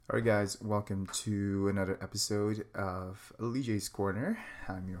Alright, guys, welcome to another episode of Leejay's Corner.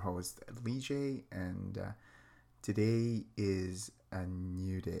 I'm your host, Leejay, and today is a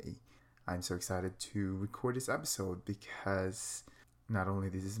new day. I'm so excited to record this episode because not only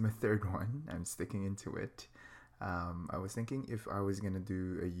this is my third one, I'm sticking into it. I was thinking if I was gonna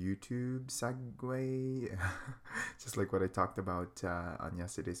do a YouTube segue, just like what I talked about on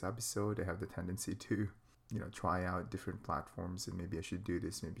yesterday's episode. I have the tendency to try out different platforms and maybe I should do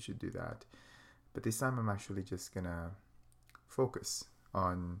this, maybe I should do that. But this time I'm actually just gonna focus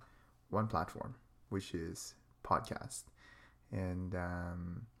on one platform, which is podcast. And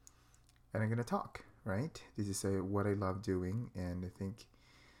I'm gonna talk, right? This is what I love doing, and I think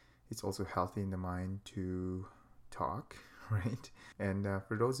it's also healthy in the mind to talk, right? And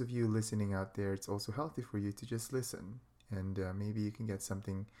for those of you listening out there, it's also healthy for you to just listen, and maybe you can get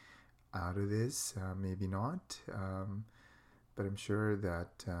something out of this, maybe not, but I'm sure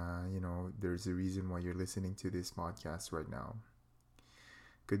that there's a reason why you're listening to this podcast right now.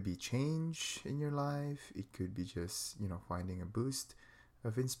 Could be change in your life, it could be just finding a boost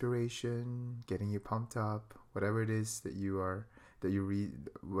of inspiration, getting you pumped up, whatever it is that you read,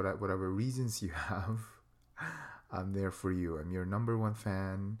 whatever reasons you have. I'm there for you. I'm your number one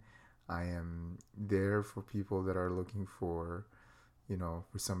fan. I am there for people that are looking for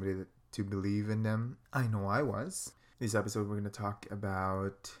for somebody to believe in them. I know I was. This episode we're going to talk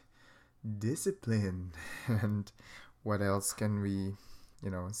about discipline and what else can we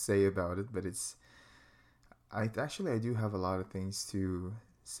say about it. But I do have a lot of things to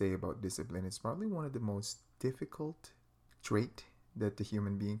say about discipline. It's probably one of the most difficult trait that the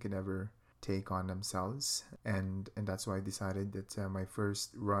human being can ever take on themselves, and that's why I decided that my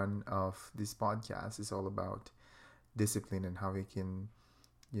first run of this podcast is all about discipline and how we can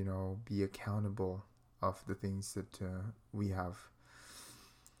be accountable of the things that we have.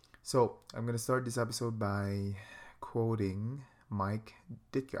 So I'm going to start this episode by quoting Mike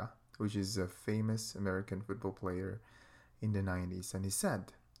Ditka, which is a famous American football player in the 90s. And he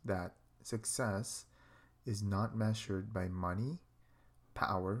said that success is not measured by money,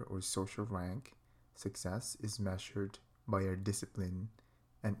 power, or social rank. Success is measured by our discipline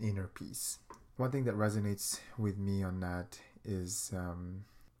and inner peace. One thing that resonates with me on that is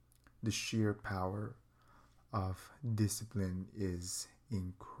the sheer power of discipline is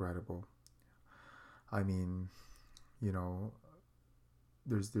incredible. I mean,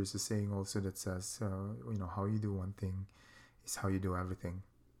 there's a saying also that says, how you do one thing is how you do everything.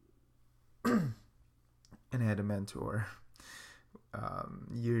 And I had a mentor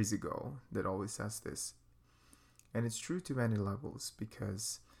years ago that always says this, and it's true to many levels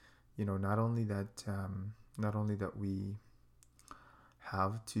because not only that we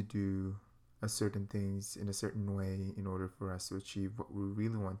have to do a certain things in a certain way in order for us to achieve what we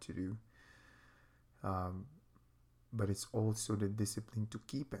really want to do, but it's also the discipline to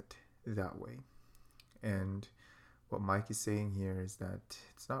keep it that way. And what Mike is saying here is that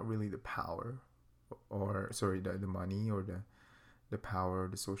it's not really the power the money or the power,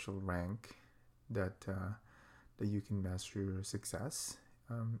 the social rank that you can measure your success.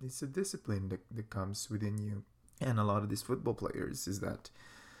 It's a discipline that comes within you. And a lot of these football players is that,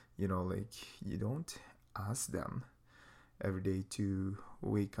 you don't ask them every day to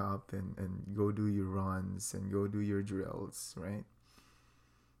wake up and go do your runs and go do your drills, right?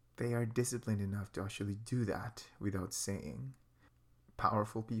 They are disciplined enough to actually do that without saying.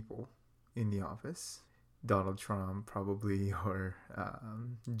 Powerful people in the office, Donald Trump probably, or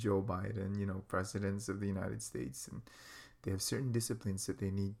Joe Biden, presidents of the United States, and they have certain disciplines that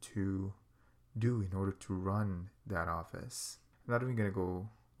they need to do in order to run that office. I'm not even going to go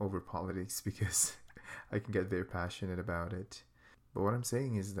over politics because I can get very passionate about it. But what I'm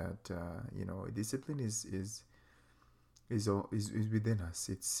saying is that discipline is within us.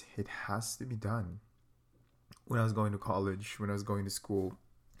 It has to be done. When I was going to college, when I was going to school,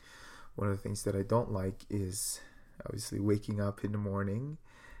 one of the things that I don't like is obviously waking up in the morning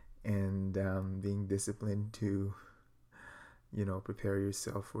and being disciplined to prepare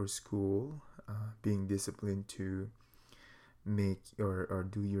yourself for school, being disciplined to make or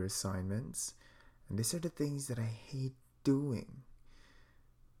do your assignments. And these are the things that I hate doing.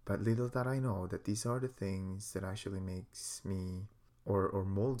 But little that I know that these are the things that actually makes me or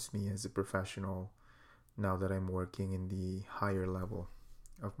molds me as a professional now that I'm working in the higher level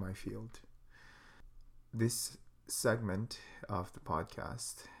of my field. This segment of the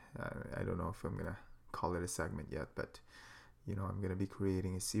podcast, I don't know if I'm gonna call it a segment yet, but I'm going to be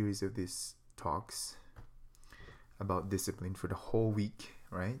creating a series of these talks about discipline for the whole week,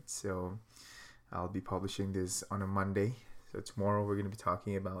 right? So I'll be publishing this on a Monday. So tomorrow we're going to be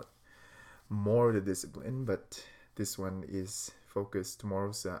talking about more of the discipline, but this one is focused.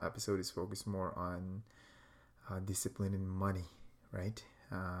 Tomorrow's episode is focused more on discipline in money, right?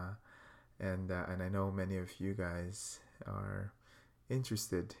 And I know many of you guys are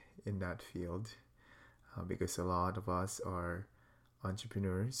interested in that field because a lot of us are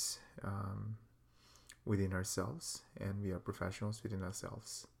entrepreneurs within ourselves, and we are professionals within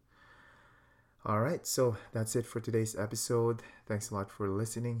ourselves. All right, so that's it for today's episode. Thanks a lot for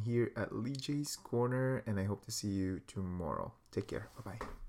listening here at Leejay's Corner, and I hope to see you tomorrow. Take care. Bye-bye.